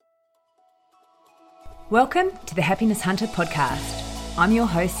Welcome to the Happiness Hunter podcast. I'm your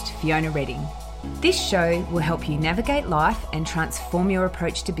host, Fiona Redding. This show will help you navigate life and transform your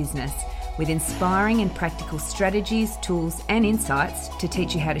approach to business with inspiring and practical strategies, tools, and insights to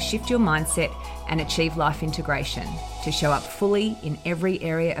teach you how to shift your mindset and achieve life integration to show up fully in every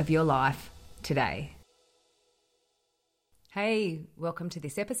area of your life today. Hey, welcome to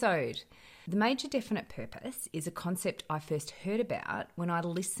this episode. The major definite purpose is a concept I first heard about when I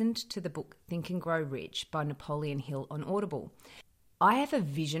listened to the book Think and Grow Rich by Napoleon Hill on Audible. I have a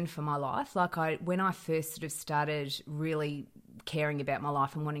vision for my life. When I first sort of started really caring about my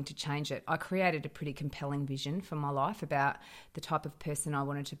life and wanting to change it, I created a pretty compelling vision for my life about the type of person I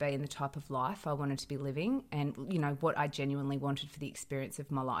wanted to be and the type of life I wanted to be living and, what I genuinely wanted for the experience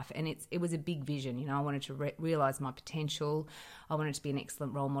of my life. And it was a big vision. I wanted to realise my potential. I wanted to be an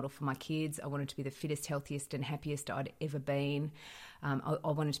excellent role model for my kids. I wanted to be the fittest, healthiest and happiest I'd ever been. I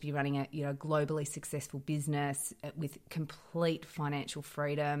wanted to be running a globally successful business with complete financial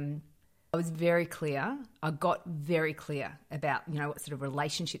freedom. I was very clear. I got very clear about, what sort of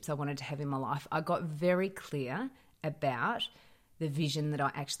relationships I wanted to have in my life. I got very clear about the vision that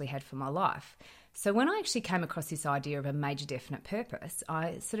I actually had for my life. So when I actually came across this idea of a major definite purpose,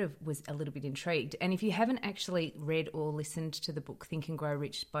 I sort of was a little bit intrigued. And if you haven't actually read or listened to the book Think and Grow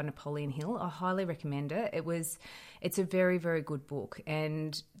Rich by Napoleon Hill, I highly recommend it. It's a very, very good book.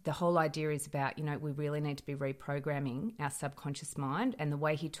 And the whole idea is about, we really need to be reprogramming our subconscious mind, and the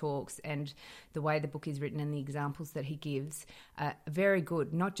way he talks and the way the book is written and the examples that he gives are very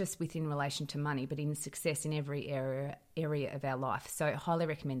good, not just within relation to money, but in success in every area of our life. So I highly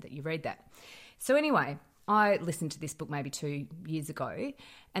recommend that you read that. So anyway, I listened to this book maybe 2 years ago,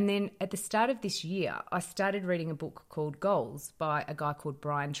 and then at the start of this year, I started reading a book called Goals by a guy called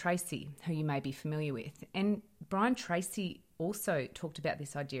Brian Tracy, who you may be familiar with. And Brian Tracy also talked about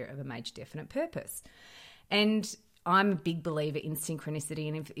this idea of a major definite purpose. And I'm a big believer in synchronicity,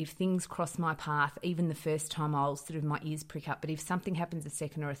 and if things cross my path, even the first time I'll sort of my ears prick up, but if something happens a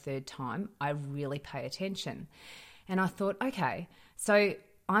second or a third time, I really pay attention. And I thought, okay, so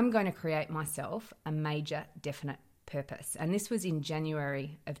I'm going to create myself a major definite purpose. And this was in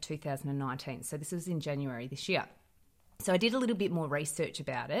January of 2019. So this was in January this year. So I did a little bit more research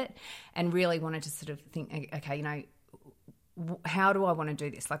about it and really wanted to sort of think, okay, how do I want to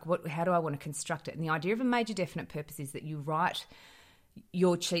do this? How do I want to construct it? And the idea of a major definite purpose is that you write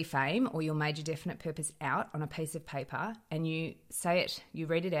your chief aim or your major definite purpose out on a piece of paper, and you say it, you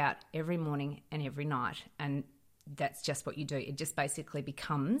read it out every morning and every night, and that's just what you do. It just basically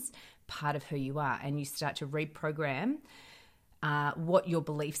becomes part of who you are, and you start to reprogram what your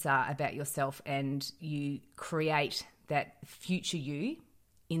beliefs are about yourself, and you create that future you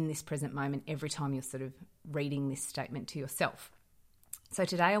in this present moment every time you're sort of reading this statement to yourself. So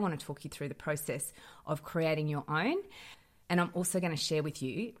today I want to talk you through the process of creating your own. And I'm also going to share with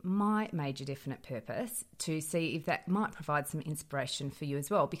you my major definite purpose to see if that might provide some inspiration for you as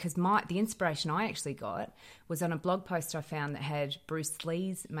well. Because the inspiration I actually got was on a blog post I found that had Bruce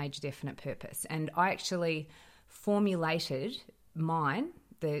Lee's major definite purpose. And I actually formulated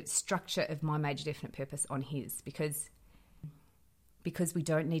the structure of my major definite purpose on his, because we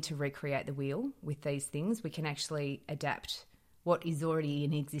don't need to recreate the wheel with these things. We can actually adapt what is already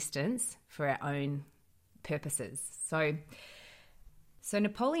in existence for our own purposes. So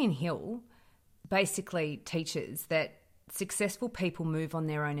Napoleon Hill basically teaches that successful people move on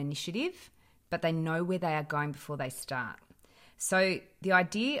their own initiative, but they know where they are going before they start. So the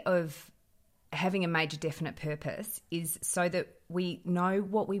idea of having a major definite purpose is so that we know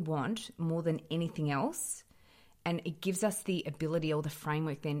what we want more than anything else, and it gives us the ability or the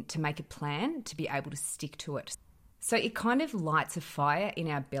framework then to make a plan to be able to stick to it. So it kind of lights a fire in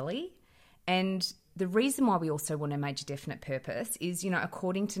our belly. And the reason why we also want a major definite purpose is,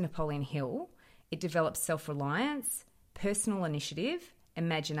 according to Napoleon Hill, it develops self-reliance, personal initiative,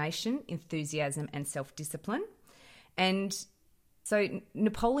 imagination, enthusiasm, and self-discipline. And so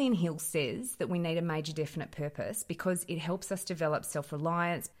Napoleon Hill says that we need a major definite purpose because it helps us develop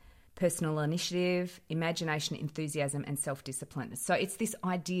self-reliance, personal initiative, imagination, enthusiasm, and self-discipline. So it's this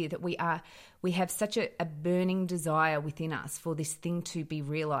idea that we have such a burning desire within us for this thing to be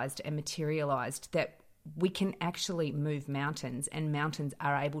realised and materialised that we can actually move mountains, and mountains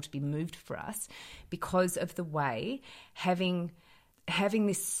are able to be moved for us because of the way having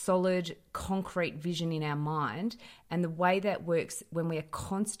this solid, concrete vision in our mind, and the way that works when we are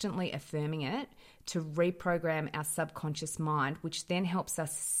constantly affirming it to reprogram our subconscious mind, which then helps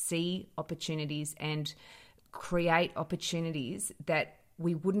us see opportunities and create opportunities that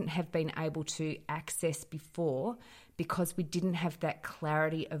we wouldn't have been able to access before because we didn't have that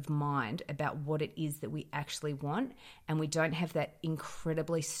clarity of mind about what it is that we actually want, and we don't have that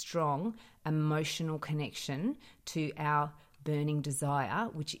incredibly strong emotional connection to our burning desire,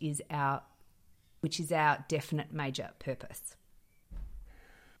 which is our definite major purpose.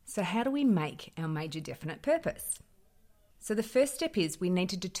 So how do we make our major definite purpose? So the first step is we need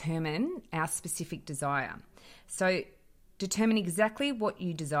to determine our specific desire. So determine exactly what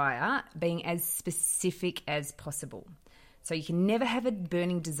you desire, being as specific as possible. So you can never have a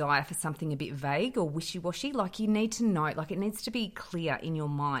burning desire for something a bit vague or wishy-washy. Like, you need to know, like, it needs to be clear in your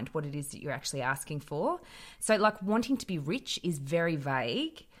mind what it is that you're actually asking for. So like, wanting to be rich is very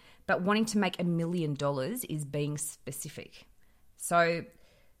vague, but wanting to make $1 million is being specific. So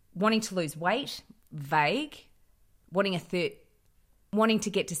wanting to lose weight, vague. Wanting to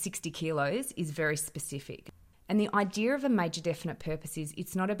get to 60 kilos is very specific. And the idea of a major definite purpose is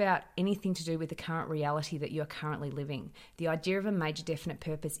it's not about anything to do with the current reality that you're currently living. The idea of a major definite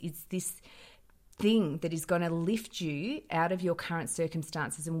purpose is this thing that is going to lift you out of your current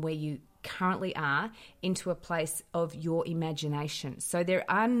circumstances and where you currently are into a place of your imagination. So there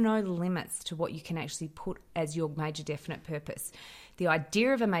are no limits to what you can actually put as your major definite purpose. The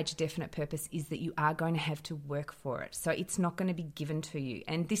idea of a major definite purpose is that you are going to have to work for it. So it's not going to be given to you.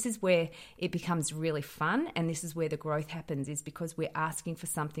 And this is where it becomes really fun, and this is where the growth happens, is because we're asking for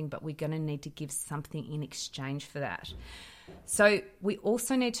something, but we're going to need to give something in exchange for that. So we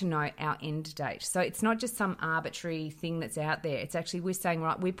also need to know our end date. So it's not just some arbitrary thing that's out there. It's actually, we're saying,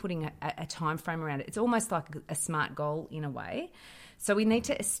 right, we're putting a time frame around it. It's almost like a SMART goal in a way. So we need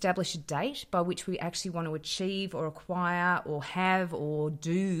to establish a date by which we actually want to achieve or acquire or have or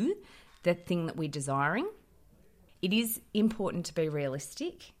do the thing that we're desiring. It is important to be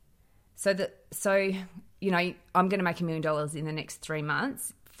realistic. So you know, I'm going to make $1 million in the next 3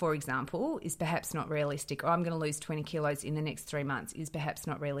 months, for example, is perhaps not realistic. Or I'm going to lose 20 kilos in the next 3 months is perhaps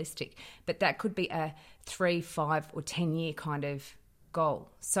not realistic. But that could be a 3, 5 or 10 year kind of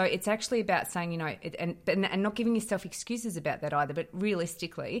goal. So it's actually about saying, you know, and not giving yourself excuses about that either, but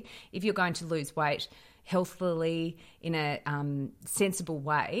realistically, if you're going to lose weight healthily in a sensible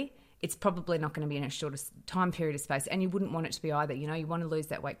way, it's probably not going to be in a shorter time period of space, and you wouldn't want it to be either. You know, you want to lose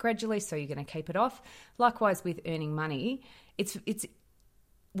that weight gradually, so you're going to keep it off. Likewise with earning money,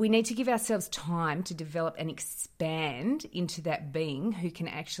 we need to give ourselves time to develop and expand into that being who can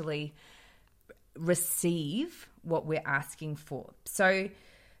actually receive what we're asking for. So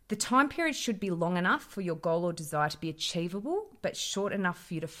the time period should be long enough for your goal or desire to be achievable, but short enough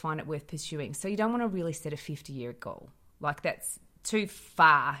for you to find it worth pursuing. So you don't want to really set a 50-year goal. Like, that's too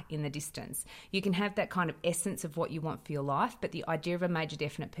far in the distance. You can have that kind of essence of what you want for your life, but the idea of a major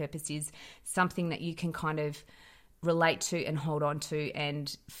definite purpose is something that you can kind of relate to and hold on to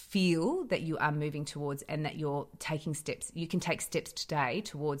and feel that you are moving towards, and that you're taking steps. You can take steps today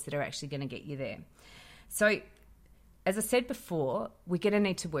towards that are actually going to get you there. So as I said before, we're going to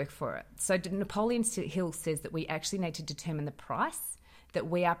need to work for it. So Napoleon Hill says that we actually need to determine the price that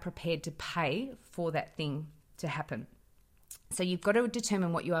we are prepared to pay for that thing to happen. So you've got to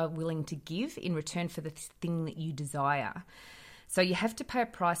determine what you are willing to give in return for the thing that you desire. So you have to pay a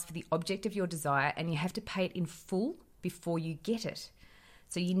price for the object of your desire, and you have to pay it in full before you get it.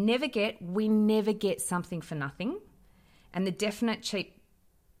 So we never get something for nothing. And the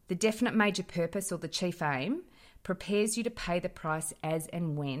definite major purpose, or the chief aim, prepares you to pay the price as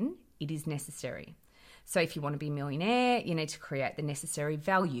and when it is necessary. So if you want to be a millionaire, you need to create the necessary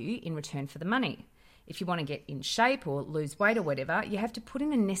value in return for the money. If you want to get in shape or lose weight or whatever, you have to put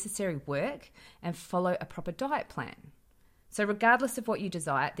in the necessary work and follow a proper diet plan. So regardless of what you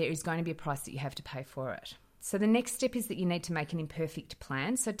desire, there is going to be a price that you have to pay for it. So the next step is that you need to make an imperfect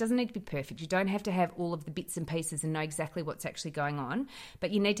plan. So it doesn't need to be perfect. You don't have to have all of the bits and pieces and know exactly what's actually going on,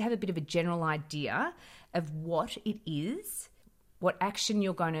 but you need to have a bit of a general idea of what it is, what action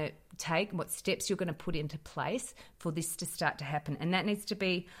you're going to take, what steps you're going to put into place for this to start to happen. And that needs to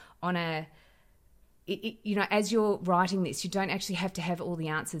be on as you're writing this, you don't actually have to have all the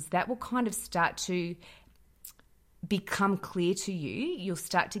answers. That will kind of start to become clear to you. You'll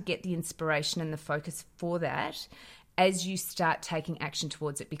start to get the inspiration and the focus for that as you start taking action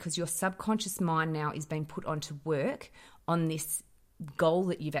towards it, because your subconscious mind now is being put onto work on this goal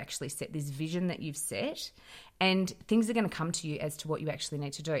that you've actually set, this vision that you've set, and things are going to come to you as to what you actually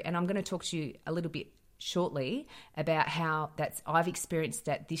need to do. And I'm going to talk to you a little bit shortly about how I've experienced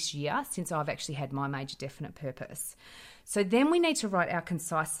that this year since I've actually had my major definite purpose. So then we need to write our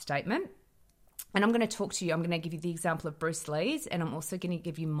concise statement. And I'm going to talk to you, I'm going to give you the example of Bruce Lee's, and I'm also going to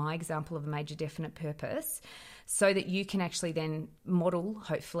give you my example of a major definite purpose so that you can actually then model,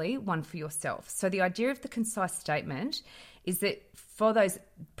 hopefully, one for yourself. So the idea of the concise statement is that for those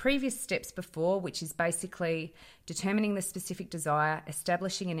previous steps before, which is basically determining the specific desire,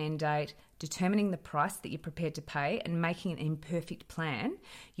 establishing an end date, determining the price that you're prepared to pay, and making an imperfect plan,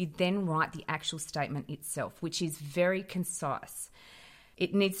 you then write the actual statement itself, which is very concise.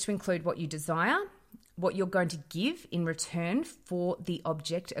 It needs to include what you desire, what you're going to give in return for the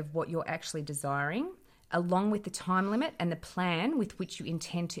object of what you're actually desiring, along with the time limit and the plan with which you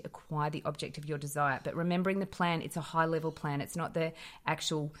intend to acquire the object of your desire. But remembering the plan, it's a high-level plan. It's not the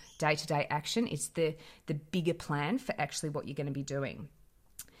actual day-to-day action. It's the bigger plan for actually what you're going to be doing.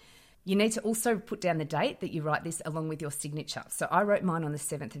 You need to also put down the date that you write this along with your signature. So I wrote mine on the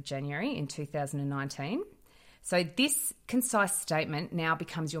 7th of January in 2019. So this concise statement now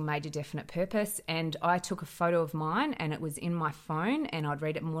becomes your major definite purpose, and I took a photo of mine and it was in my phone and I'd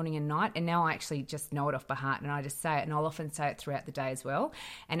read it morning and night, and now I actually just know it off by heart and I just say it, and I'll often say it throughout the day as well.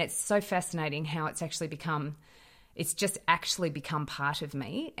 And it's so fascinating how it's just actually become part of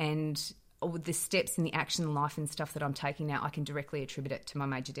me, and all the steps and the action in life and stuff that I'm taking now, I can directly attribute it to my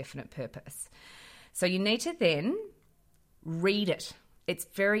major definite purpose. So you need to then read it. It's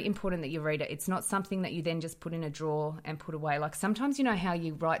very important that you read it. It's not something that you then just put in a drawer and put away. Like sometimes you know how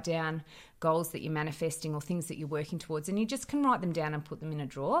you write down goals that you're manifesting or things that you're working towards, and you just can write them down and put them in a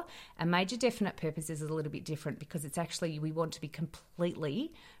drawer. A major definite purpose is a little bit different because it's actually, we want to be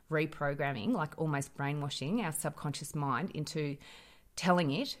completely reprogramming, like almost brainwashing our subconscious mind into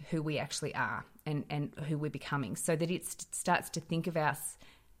telling it who we actually are and who we're becoming, so that it starts to think of us.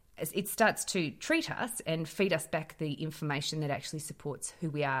 It starts to treat us and feed us back the information that actually supports who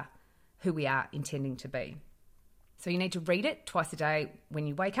we are intending to be. So you need to read it twice a day when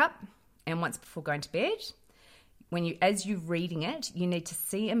you wake up and once before going to bed. As you're reading it, you need to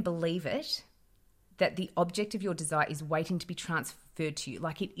see and believe it, that the object of your desire is waiting to be transferred to you,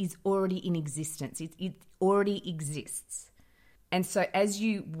 like it is already in existence. It already exists. And so as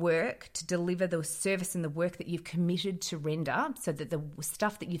you work to deliver the service and the work that you've committed to render, so that the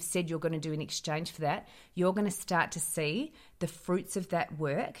stuff that you've said you're going to do in exchange for that, you're going to start to see the fruits of that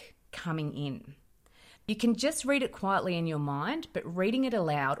work coming in. You can just read it quietly in your mind, but reading it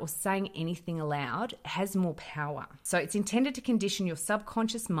aloud or saying anything aloud has more power. So it's intended to condition your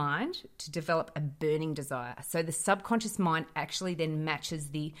subconscious mind to develop a burning desire. So the subconscious mind actually then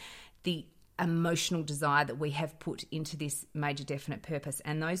matches the emotional desire that we have put into this major definite purpose.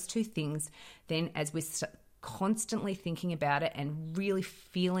 And those two things then, as we're constantly thinking about it and really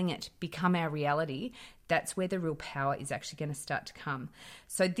feeling it become our reality, that's where the real power is actually going to start to come.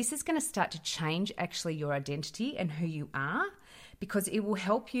 So this is going to start to change actually your identity and who you are, because it will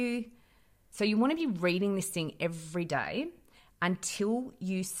help you. So you want to be reading this thing every day until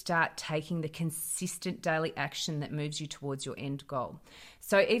you start taking the consistent daily action that moves you towards your end goal.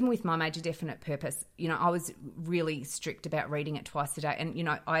 So even with my major definite purpose, I was really strict about reading it twice a day, and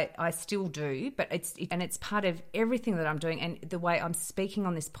I still do, but it's part of everything that I'm doing, and the way I'm speaking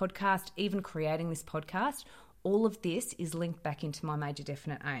on this podcast, even creating this podcast, all of this is linked back into my major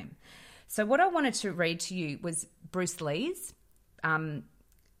definite aim. So what I wanted to read to you was Bruce Lee's.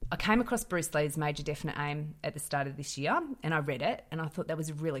 I came across Bruce Lee's major definite aim at the start of this year, and I read it and I thought that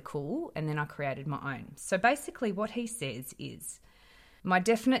was really cool, and then I created my own. So basically what he says is, my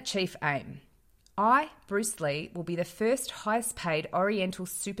definite chief aim. I, Bruce Lee, will be the first highest paid Oriental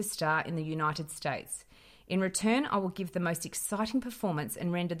superstar in the United States. In return, I will give the most exciting performance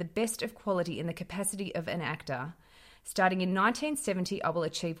and render the best of quality in the capacity of an actor. Starting in 1970, I will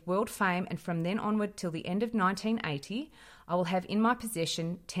achieve world fame, and from then onward till the end of 1980, I will have in my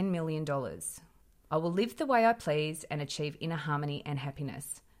possession $10 million. I will live the way I please and achieve inner harmony and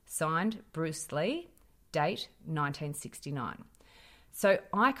happiness. Signed, Bruce Lee, date 1969. So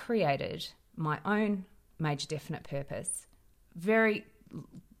I created my own major definite purpose, very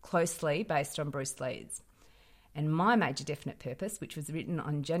closely based on Bruce Lee's. And my major definite purpose, which was written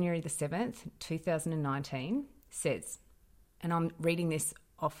on January the 7th, 2019, says, and I'm reading this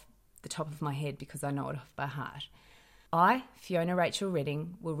off the top of my head because I know it off by heart. I, Fiona Rachel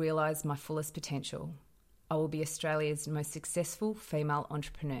Redding, will realise my fullest potential. I will be Australia's most successful female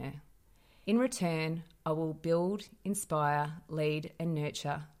entrepreneur. In return, I will build, inspire, lead and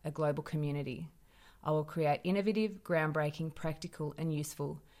nurture a global community. I will create innovative, groundbreaking, practical and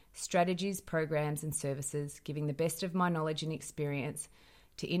useful strategies, programs and services, giving the best of my knowledge and experience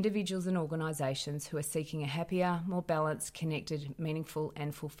to individuals and organisations who are seeking a happier, more balanced, connected, meaningful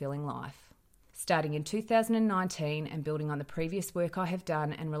and fulfilling life. Starting in 2019 and building on the previous work I have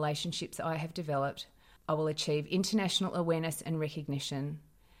done and relationships I have developed, I will achieve international awareness and recognition.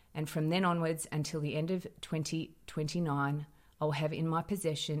 And from then onwards until the end of 2029, I will have in my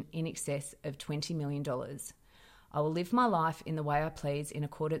possession in excess of $20 million. I will live my life in the way I please in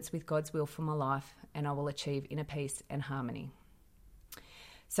accordance with God's will for my life, and I will achieve inner peace and harmony.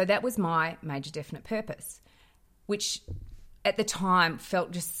 So that was my major definite purpose, which at the time felt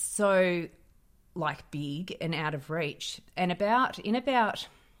just so like big and out of reach. And in about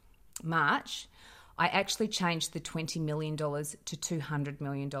March, I actually changed the $20 million to $200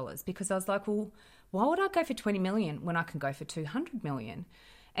 million because I was like, well, why would I go for 20 million when I can go for 200 million?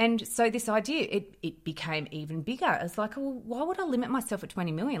 And so this idea, it became even bigger. I was like, well, why would I limit myself at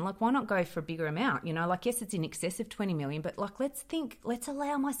 20 million? Like, why not go for a bigger amount? You know, like, yes, it's in excess of 20 million, but like, let's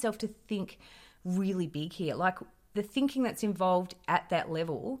allow myself to think really big here. Like, the thinking that's involved at that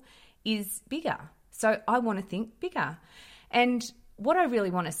level is bigger. So I want to think bigger. And what I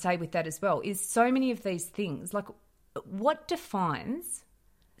really want to say with that as well is so many of these things, like what defines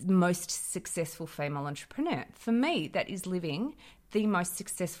most successful female entrepreneur? For me, that is living the most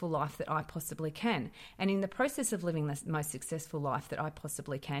successful life that I possibly can. And in the process of living the most successful life that I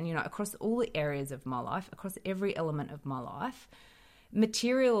possibly can, you know, across all the areas of my life, across every element of my life,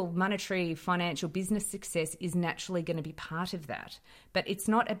 material, monetary, financial, business success is naturally going to be part of that. But it's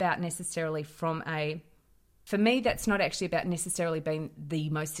not about necessarily for me, that's not actually about necessarily being the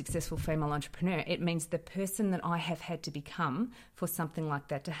most successful female entrepreneur. It means the person that I have had to become for something like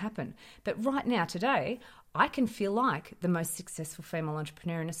that to happen. But right now, today, I can feel like the most successful female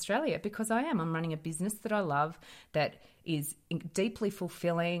entrepreneur in Australia because I am. I'm running a business that I love, that is deeply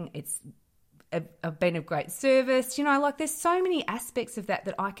fulfilling. I've been of great service, you know, like there's so many aspects of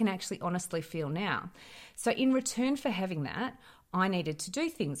that I can actually honestly feel now. So in return for having that, I needed to do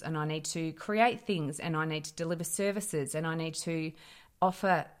things and I need to create things and I need to deliver services and I need to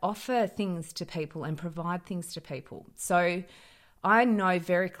offer things to people and provide things to people. So I know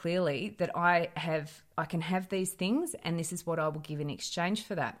very clearly that I can have these things and this is what I will give in exchange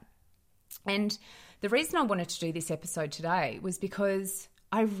for that. And the reason I wanted to do this episode today was because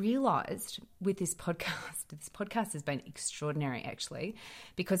I realised with this podcast has been extraordinary actually,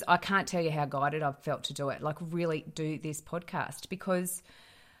 because I can't tell you how guided I've felt to do it, like really do this podcast, because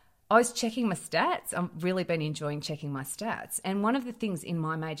I was checking my stats. I've really been enjoying checking my stats. And one of the things in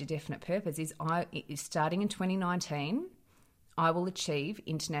my major definite purpose is starting in 2019, I will achieve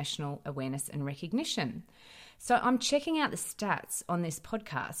international awareness and recognition. So I'm checking out the stats on this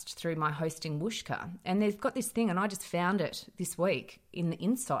podcast through my hosting Whooshka, and they've got this thing, and I just found it this week in the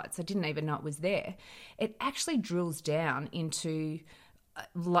insights. I didn't even know it was there. It actually drills down into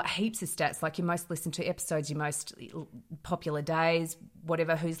like heaps of stats, like your most listened to episodes, your most popular days,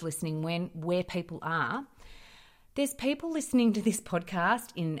 whatever, who's listening when, where people are. There's people listening to this podcast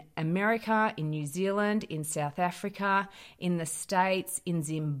in America, in New Zealand, in South Africa, in the States, in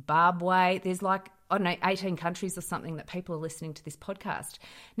Zimbabwe. There's like, I don't know, 18 countries or something that people are listening to this podcast.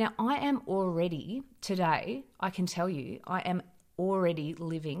 Now, I am already, today, I can tell you, I am already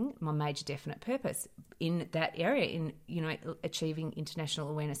living my major definite purpose in that area, in, you know, achieving international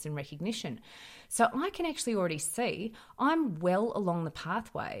awareness and recognition. So I can actually already see I'm well along the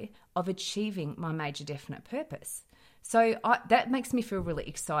pathway of achieving my major definite purpose. So that makes me feel really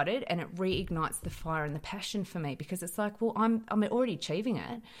excited, and it reignites the fire and the passion for me, because it's like, well, I'm already achieving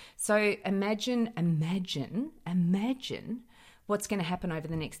it. So imagine what's going to happen over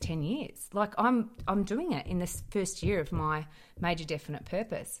the next 10 years. Like I'm doing it in this first year of my major definite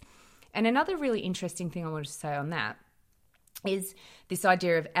purpose. And another really interesting thing I wanted to say on that is this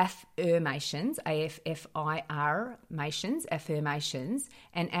idea of affirmations, affirmations,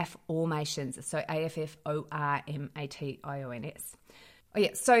 and afformations, so AFFORMATIONS. Oh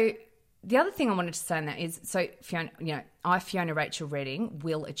yeah, so the other thing I wanted to say on that is, so Fiona, you know, Fiona Rachel Redding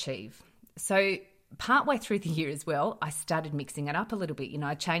will achieve. So partway through the year as well, I started mixing it up a little bit. You know,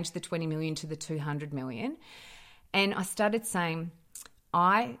 I changed the 20 million to the 200 million, and I started saying,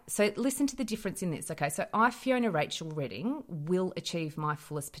 so listen to the difference in this, okay? So Fiona Rachel Redding will achieve my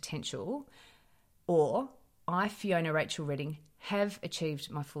fullest potential, or Fiona Rachel Redding have achieved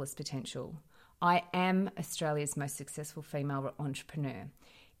my fullest potential. I am Australia's most successful female entrepreneur.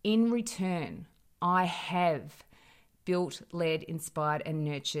 In return, I have built, led, inspired and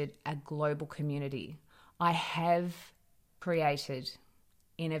nurtured a global community. I have created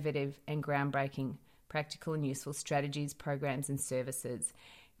innovative and groundbreaking practical and useful strategies, programs and services,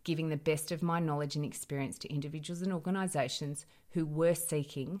 giving the best of my knowledge and experience to individuals and organisations who were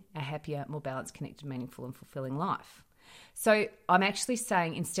seeking a happier, more balanced, connected, meaningful and fulfilling life. So I'm actually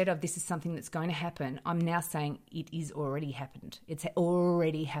saying, instead of this is something that's going to happen, I'm now saying it is already happened. It's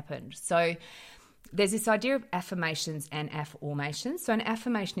already happened. So there's this idea of affirmations and affirmations. So an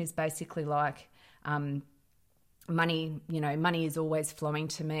affirmation is basically like money, money is always flowing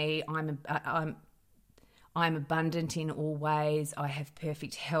to me. I'm abundant in all ways. I have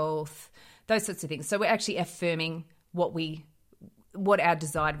perfect health, those sorts of things. So we're actually affirming what our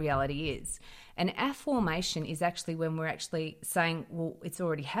desired reality is. An affirmation is actually when we're actually saying, well, it's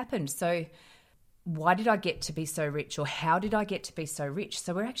already happened. So why did I get to be so rich, or how did I get to be so rich?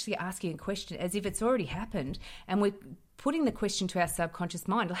 So we're actually asking a question as if it's already happened, and we're putting the question to our subconscious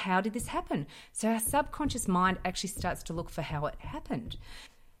mind, how did this happen? So our subconscious mind actually starts to look for how it happened.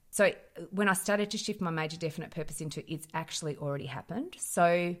 So when I started to shift my major definite purpose into it's actually already happened.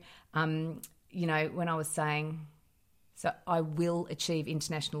 So, when I was saying, so I will achieve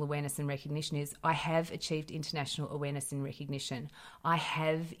international awareness and recognition, is I have achieved international awareness and recognition. I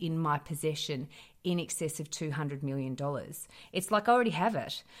have in my possession in excess of $200 million. It's like I already have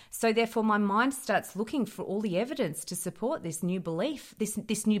it. So therefore my mind starts looking for all the evidence to support this new belief,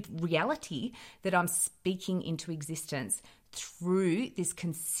 this new reality that I'm speaking into existence through this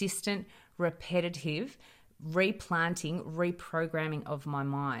consistent, repetitive replanting, reprogramming of my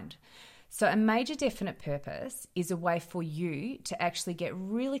mind. So a major definite purpose is a way for you to actually get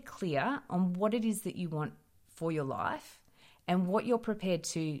really clear on what it is that you want for your life and what you're prepared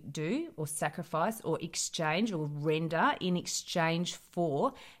to do or sacrifice or exchange or render in exchange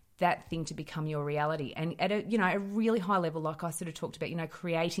for that thing to become your reality. And at a really high level, like I sort of talked about,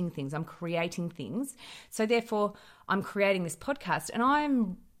 creating things. I'm creating things. So therefore, I'm creating this podcast, and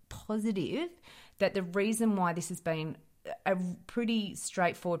I'm positive that the reason why this has been a pretty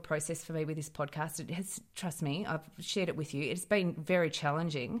straightforward process for me with this podcast, it has, trust me, I've shared it with you, it's been very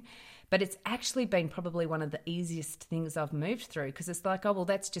challenging, but it's actually been probably one of the easiest things I've moved through, because it's like, oh, well,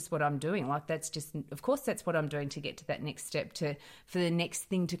 that's just what I'm doing. Like, that's just, of course, that's what I'm doing to get to that next step, for the next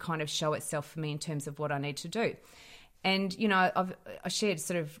thing to kind of show itself for me in terms of what I need to do. And, I shared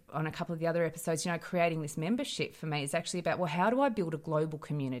sort of on a couple of the other episodes, creating this membership for me is actually about, well, how do I build a global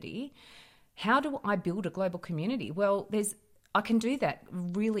community? How do I build a global community? Well, I can do that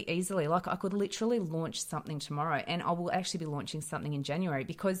really easily. Like, I could literally launch something tomorrow, and I will actually be launching something in January,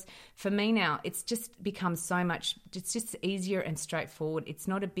 because for me now, it's just become so much, it's just easier and straightforward. It's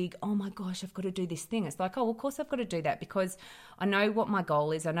not a big, oh my gosh, I've got to do this thing. It's like, oh, well, of course I've got to do that, because I know what my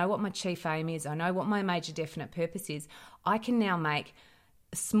goal is. I know what my chief aim is. I know what my major definite purpose is. I can now make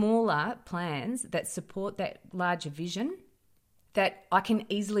smaller plans that support that larger vision that I can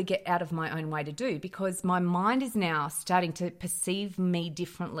easily get out of my own way to do, because my mind is now starting to perceive me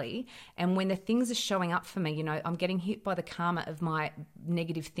differently. And when the things are showing up for me, I'm getting hit by the karma of my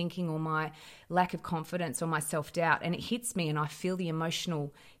negative thinking or my lack of confidence or my self-doubt, and it hits me and I feel the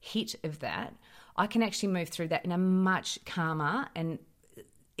emotional hit of that, I can actually move through that in a much calmer and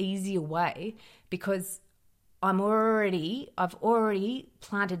easier way, because I've already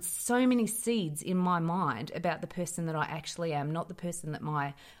planted so many seeds in my mind about the person that I actually am, not the person that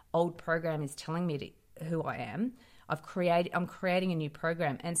my old program is telling me who I am. I'm creating a new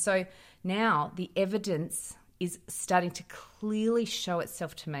program. And so now the evidence is starting to clearly show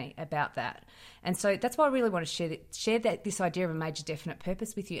itself to me about that. And so that's why I really want to share this idea of a major definite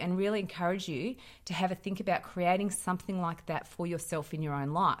purpose with you, and really encourage you to have a think about creating something like that for yourself in your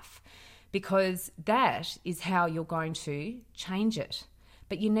own life, because that is how you're going to change it.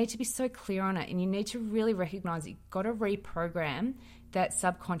 But you need to be so clear on it, and you need to really recognize that you've got to reprogram that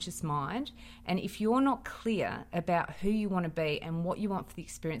subconscious mind. And if you're not clear about who you want to be and what you want for the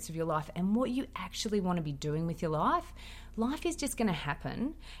experience of your life and what you actually want to be doing with your life, life is just going to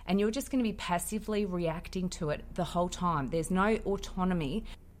happen, and you're just going to be passively reacting to it the whole time. There's no autonomy.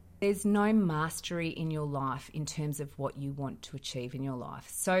 There's no mastery in your life in terms of what you want to achieve in your life.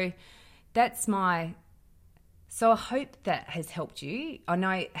 So I hope that has helped you. I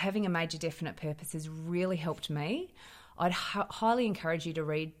know having a major definite purpose has really helped me. I'd highly encourage you to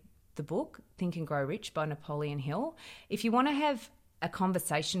read the book, Think and Grow Rich by Napoleon Hill. If you want to have a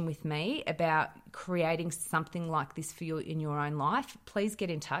conversation with me about creating something like this for you in your own life, please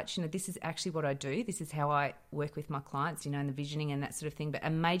get in touch. This is actually what I do. This is how I work with my clients, in the visioning and that sort of thing. But a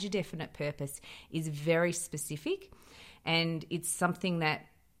major definite purpose is very specific, and it's something that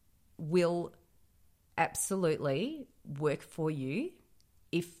will absolutely work for you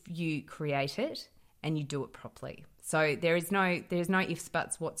if you create it and you do it properly. So there's no ifs,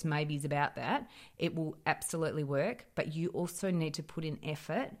 buts, whats, maybes about that. It will absolutely work, but you also need to put in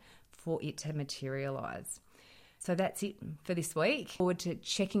effort for it to materialize. So that's it for this week. Forward to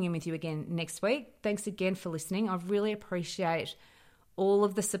checking in with you again next week. Thanks again for listening. I really appreciate all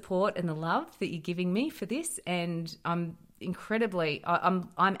of the support and the love that you're giving me for this, and I'm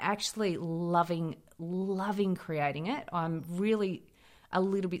actually loving creating it. I'm really a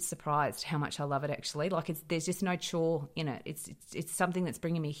little bit surprised how much I love it, actually. Like, there's just no chore in it. It's something that's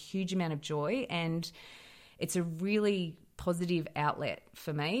bringing me a huge amount of joy, and it's a really positive outlet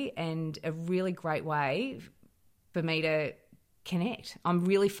for me and a really great way for me to connect.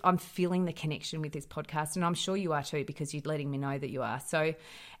 I'm feeling the connection with this podcast, and I'm sure you are too, because you're letting me know that you are. So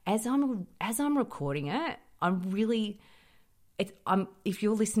as I'm recording it, if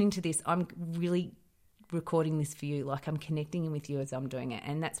you're listening to this, I'm really recording this for you. Like, I'm connecting in with you as I'm doing it,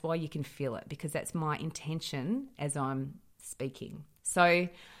 and that's why you can feel it, because that's my intention as I'm speaking. So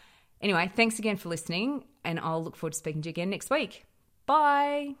anyway, thanks again for listening, and I'll look forward to speaking to you again next week.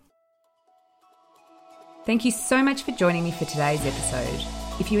 Bye. Thank you so much for joining me for today's episode.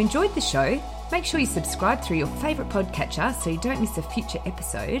 If you enjoyed the show, make sure you subscribe through your favourite podcatcher so you don't miss a future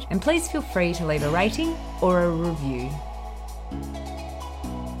episode, and please feel free to leave a rating or a review.